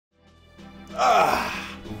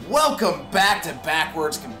Welcome back to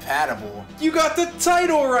Backwards Compatible. You got the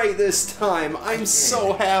title right this time. I'm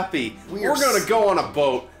so happy. We're gonna go on a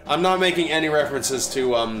boat. I'm not making any references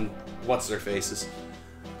to what's their faces.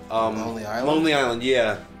 Lonely Island. Lonely Island,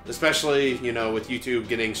 yeah. Especially, you know, with YouTube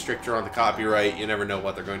getting stricter on the copyright, you never know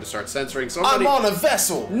what they're going to start censoring. Somebody... I'm on a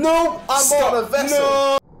vessel. No, I'm on a vessel.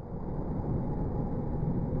 No.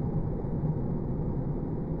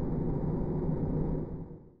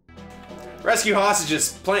 Rescue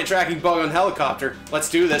hostages. Plant tracking bug on helicopter. Let's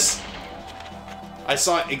do this. I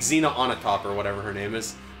saw Xena on a top or whatever her name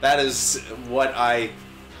is. That is what I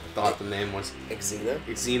thought the name was. Xena?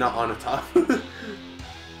 Xena on a top.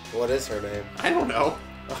 What is her name? I don't know.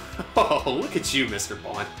 Oh, look at you, Mr.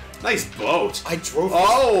 Bond. Nice boat. I drove.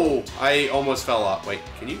 Oh! I almost fell off. Wait,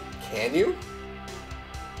 can you? Can you?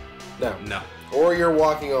 No. No. Or you're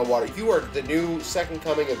walking on water. You are the new second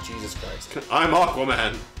coming of Jesus Christ. I'm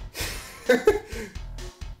Aquaman.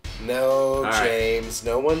 No, James.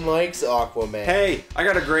 No one likes Aquaman. Hey, I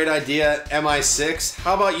got a great idea, MI6.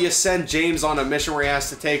 How about you send James on a mission where he has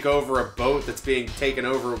to take over a boat that's being taken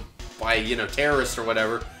over by, you know, terrorists or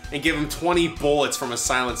whatever, and give him 20 bullets from a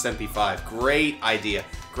silenced MP5. Great idea.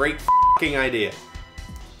 Great f***ing idea.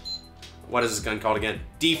 What is this gun called again?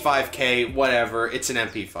 D5K, whatever. It's an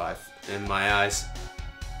MP5 in my eyes.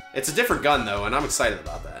 It's a different gun, though, and I'm excited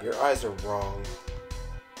about that. Your eyes are wrong.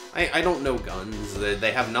 I don't know guns.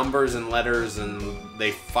 They have numbers and letters, and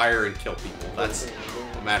they fire and kill people. That's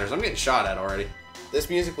what matters. I'm getting shot at already. This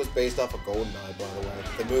music was based off of Goldeneye, by the way.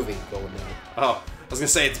 The movie Goldeneye. Oh, I was gonna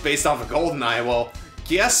say it's based off of Goldeneye. Well,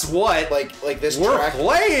 guess what? Like this We're track...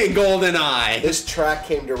 playing Goldeneye! This track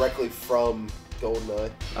came directly from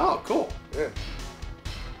Goldeneye. Oh, cool. Yeah.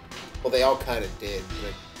 Well, they all kind of did.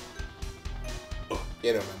 Like,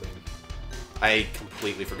 you know what I mean. I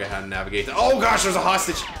completely forgot how to navigate that. Oh gosh, there's a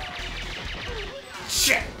hostage!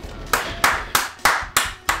 Shit!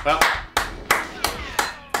 Well,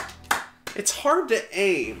 it's hard to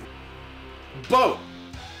aim. Boat!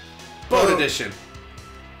 Boat edition.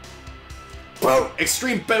 Boat!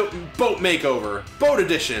 Extreme boat makeover. Boat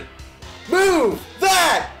edition. Move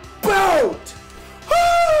that boat!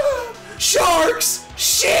 Sharks!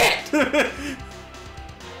 Shit!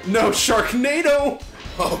 No, Sharknado!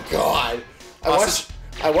 Oh god.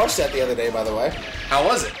 I watched that the other day, by the way. How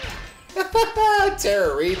was it?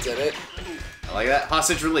 Tara Reid's in it. I like that.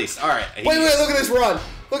 Hostage released. Alright. Wait, look at this run.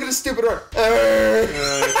 Look at this stupid run.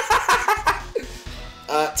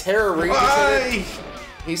 Tara Reid is in it.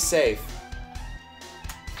 He's safe.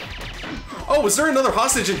 Oh, was there another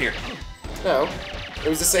hostage in here? No. It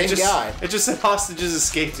was the same guy. It just said hostages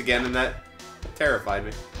escaped again, and that terrified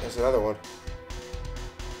me. There's another one.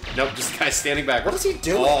 Nope, just the guy standing back. What is he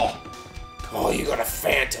doing? Oh, you got a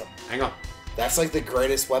phantom. Hang on. That's like the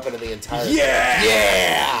greatest weapon in the entire thing.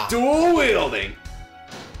 Yeah! Dual wielding!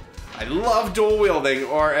 I love dual wielding,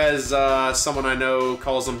 or as someone I know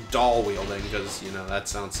calls them, doll wielding, because, you know, that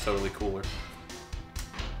sounds totally cooler.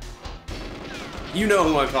 You know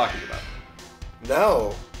who I'm talking about.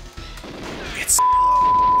 No. It's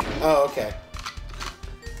Oh, okay.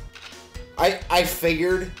 I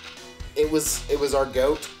figured it was our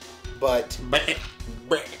goat, but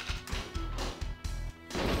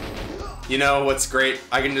you know what's great?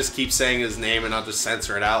 I can just keep saying his name and I'll just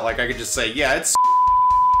censor it out. Like I could just say, yeah, it's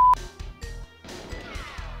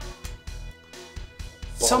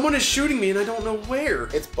someone is shooting me and I don't know where.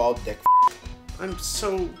 It's bald dick. I'm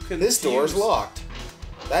so confused. This door's locked.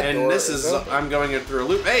 That and door this is open. I'm going in through a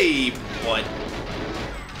loop. Hey, what?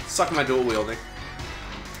 Suck my dual wielding.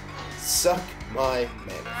 Suck my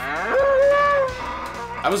man.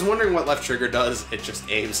 I was wondering what left trigger does. It just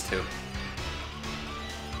aims to.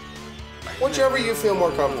 Whichever you feel more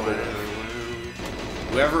comfortable with.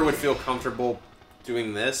 Whoever would feel comfortable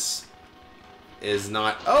doing this is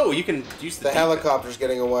not. Oh, you can use the helicopter's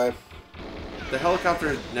getting away. The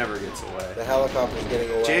helicopter never gets away. The helicopter's getting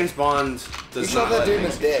away. James Bond does not. You shot that dude in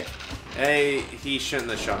his dick. Hey, he shouldn't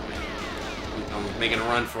have shot me. I'm making a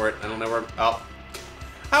run for it. I don't know where. Oh.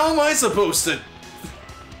 How am I supposed to?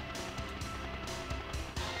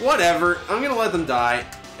 Whatever. I'm gonna let them die.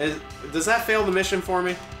 Does that fail the mission for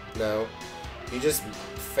me? No. You just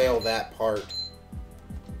fail that part.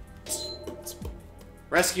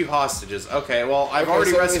 Rescue hostages. Okay, well, I've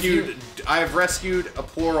already rescued. I've rescued a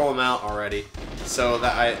plural amount already, so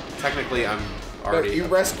that technically I'm already. No, you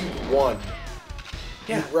rescued one.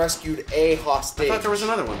 Yeah. You rescued a hostage. I thought there was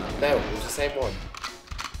another one though. No, it was the same one.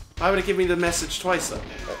 Why would it give me the message twice though?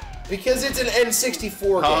 Because it's an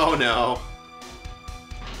N64 game. Oh no.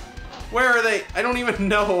 Where are they? I don't even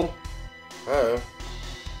know. Oh.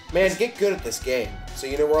 Man, get good at this game, so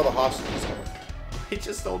you know where all the hostages are. I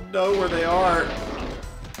just don't know where they are.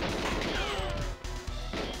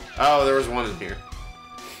 Oh, there was one in here.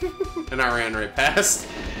 And I ran right past.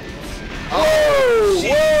 Oh,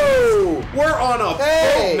 whoa! We're on a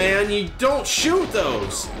boat, man. You don't shoot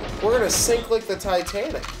those. We're gonna sink like the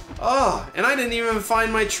Titanic. Oh, and I didn't even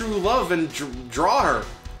find my true love and draw her.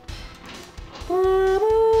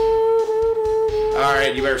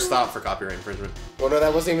 Alright, you better stop for copyright infringement. Well, no,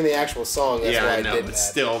 that wasn't even the actual song. That's why I know, did but that.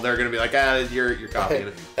 still, they're gonna be like, ah, you're copying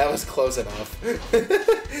it. That was close enough.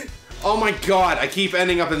 Oh my god, I keep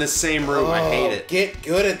ending up in the same room. I hate it. Get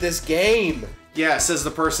good at this game. Yeah, says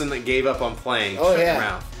the person that gave up on playing. Oh, Shut your yeah.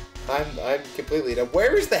 mouth. I'm completely done.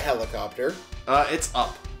 Where is the helicopter? It's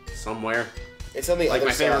up somewhere. It's on the other side. Like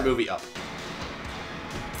my favorite movie, Up.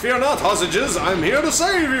 Fear not, hostages. I'm here to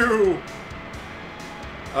save you.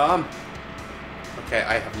 Okay,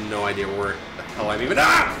 I have no idea where the hell I'm even.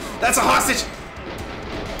 Ah! That's a hostage!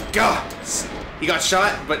 God! He got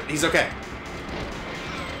shot, but he's okay.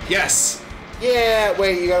 Yes! Yeah,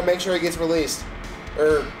 wait, you gotta make sure he gets released.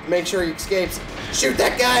 Or make sure he escapes. Shoot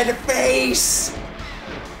that guy in the face!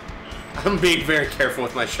 I'm being very careful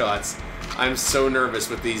with my shots. I'm so nervous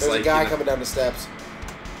with these, There's like, a guy coming down the steps.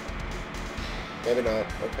 Maybe not.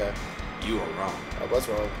 Okay. You were wrong. I was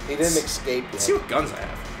wrong. He didn't escape yet. Let's see what guns I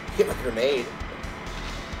have. He had a grenade.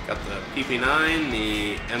 Got the PP9,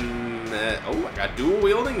 the M... oh, I got dual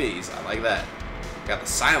wielding these. I like that. Got the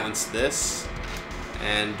silence this,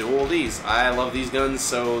 and dual these. I love these guns,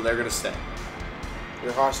 so they're gonna stay.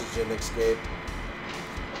 Your hostage didn't escape.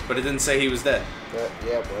 But it didn't say he was dead.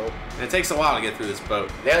 Yeah, bro. And it takes a while to get through this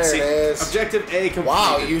boat. There Yeah, see, it is. Objective A completed.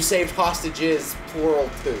 Wow, you saved hostages, plural,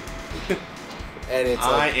 too. And it's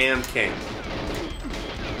I like, am king.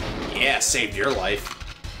 Yeah, saved your life.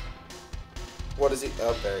 what is he?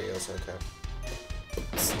 Oh, there he goes. Okay.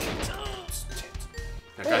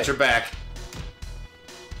 I got your back.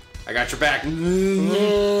 I got your back.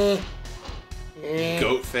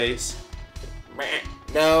 Goat face.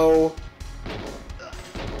 No.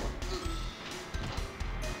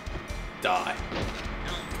 Die.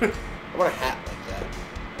 I want a hat like that.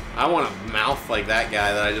 I want a mouth like that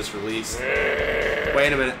guy that I just released.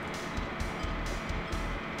 Wait a minute.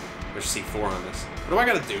 There's C4 on this. What do I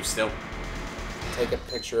gotta do still? Take a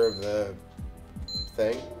picture of the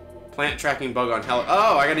thing. Plant tracking bug on heli.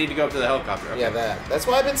 Oh, I need to go up to the helicopter. Okay. Yeah, that. That's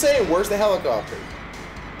why I've been saying, where's the helicopter?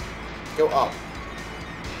 Go up.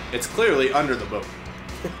 It's clearly under the boat.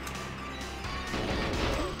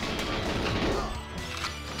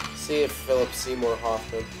 See if Phillip Seymour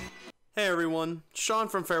Hoffman. Hey everyone, Sean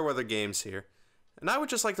from Fairweather Games here. And I would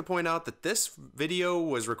just like to point out that this video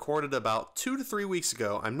was recorded about 2 to 3 weeks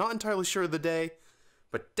ago. I'm not entirely sure of the day,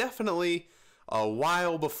 but definitely a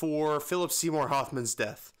while before Phillip Seymour Hoffman's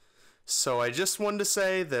death. So I just wanted to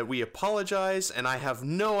say that we apologize, and I have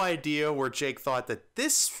no idea where Jake thought that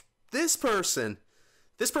this person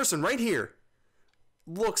right here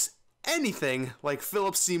looks anything like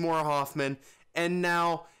Phillip Seymour Hoffman, and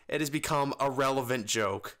now it has become a relevant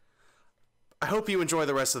joke. I hope you enjoy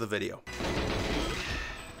the rest of the video.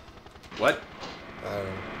 What?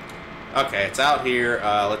 Okay, it's out here.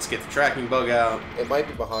 Let's get the tracking bug out. It might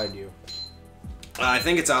be behind you. I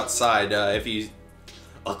think it's outside. If you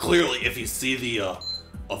clearly, if you see the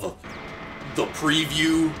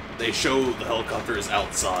preview, they show the helicopter is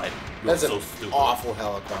outside. That's so an stupid. awful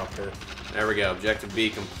helicopter. There we go. Objective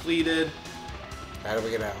B completed. How do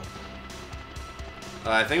we get out?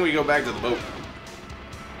 I think we go back to the boat.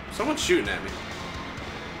 Someone's shooting at me.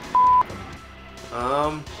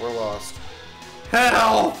 We're lost.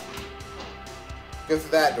 Help! Go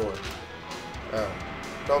through that door. Oh.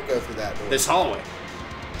 Don't go through that door. This hallway.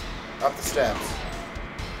 Up the steps.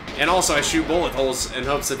 And also, I shoot bullet holes in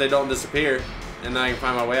hopes that they don't disappear, and then I can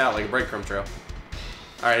find my way out like a breadcrumb trail.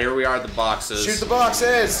 Alright, here we are at the boxes. Shoot the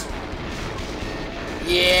boxes!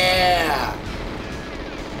 Yeah!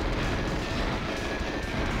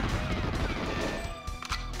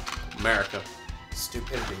 America.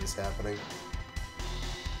 Stupidity is happening.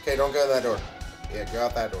 Okay, don't go in that door. Yeah, go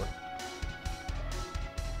out that door.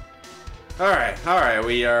 Alright,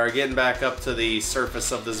 we are getting back up to the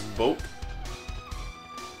surface of this boat.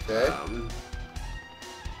 Okay.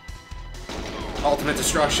 Ultimate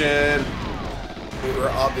destruction. We were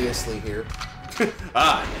obviously here.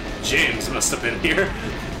 Ah, James must have been here.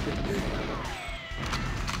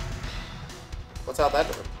 What's out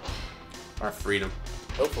that door? Our freedom.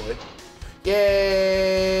 Hopefully.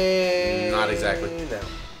 Yay! Not exactly. No.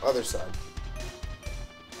 Other side.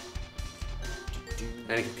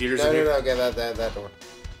 Any computers No, in here? no, no. Get that door.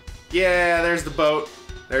 Yeah, there's the boat.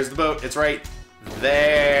 There's the boat. It's right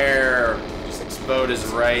there. This boat is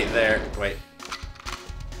right there. Wait.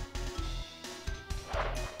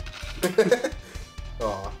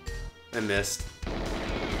 Aw. I missed.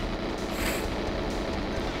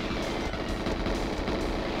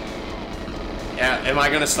 Yeah, am I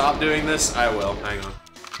gonna stop doing this? I will. Hang on.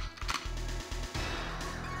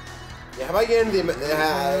 Yeah, how about you end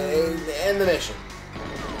the mission?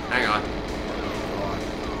 Hang on.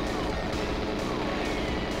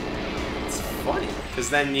 It's funny, because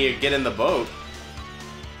then you get in the boat,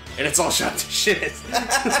 and it's all shot to shit.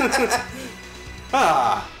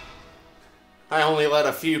 Ah. I only let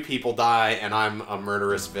a few people die, and I'm a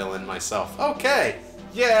murderous villain myself. Okay.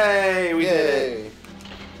 Yay, we did it.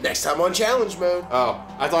 Next time on challenge mode. Oh,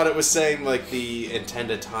 I thought it was saying, like, the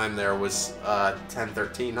intended time there was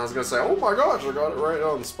 10:13. I was going to say, oh my gosh, I got it right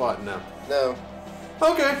on the spot. No. No.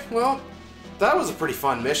 Okay, well, that was a pretty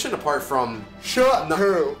fun mission, apart from... Shot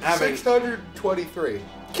through. Having... 623.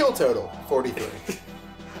 Kill total, 43.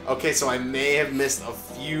 Okay, so I may have missed a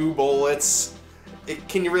few bullets.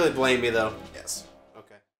 Can you really blame me, though?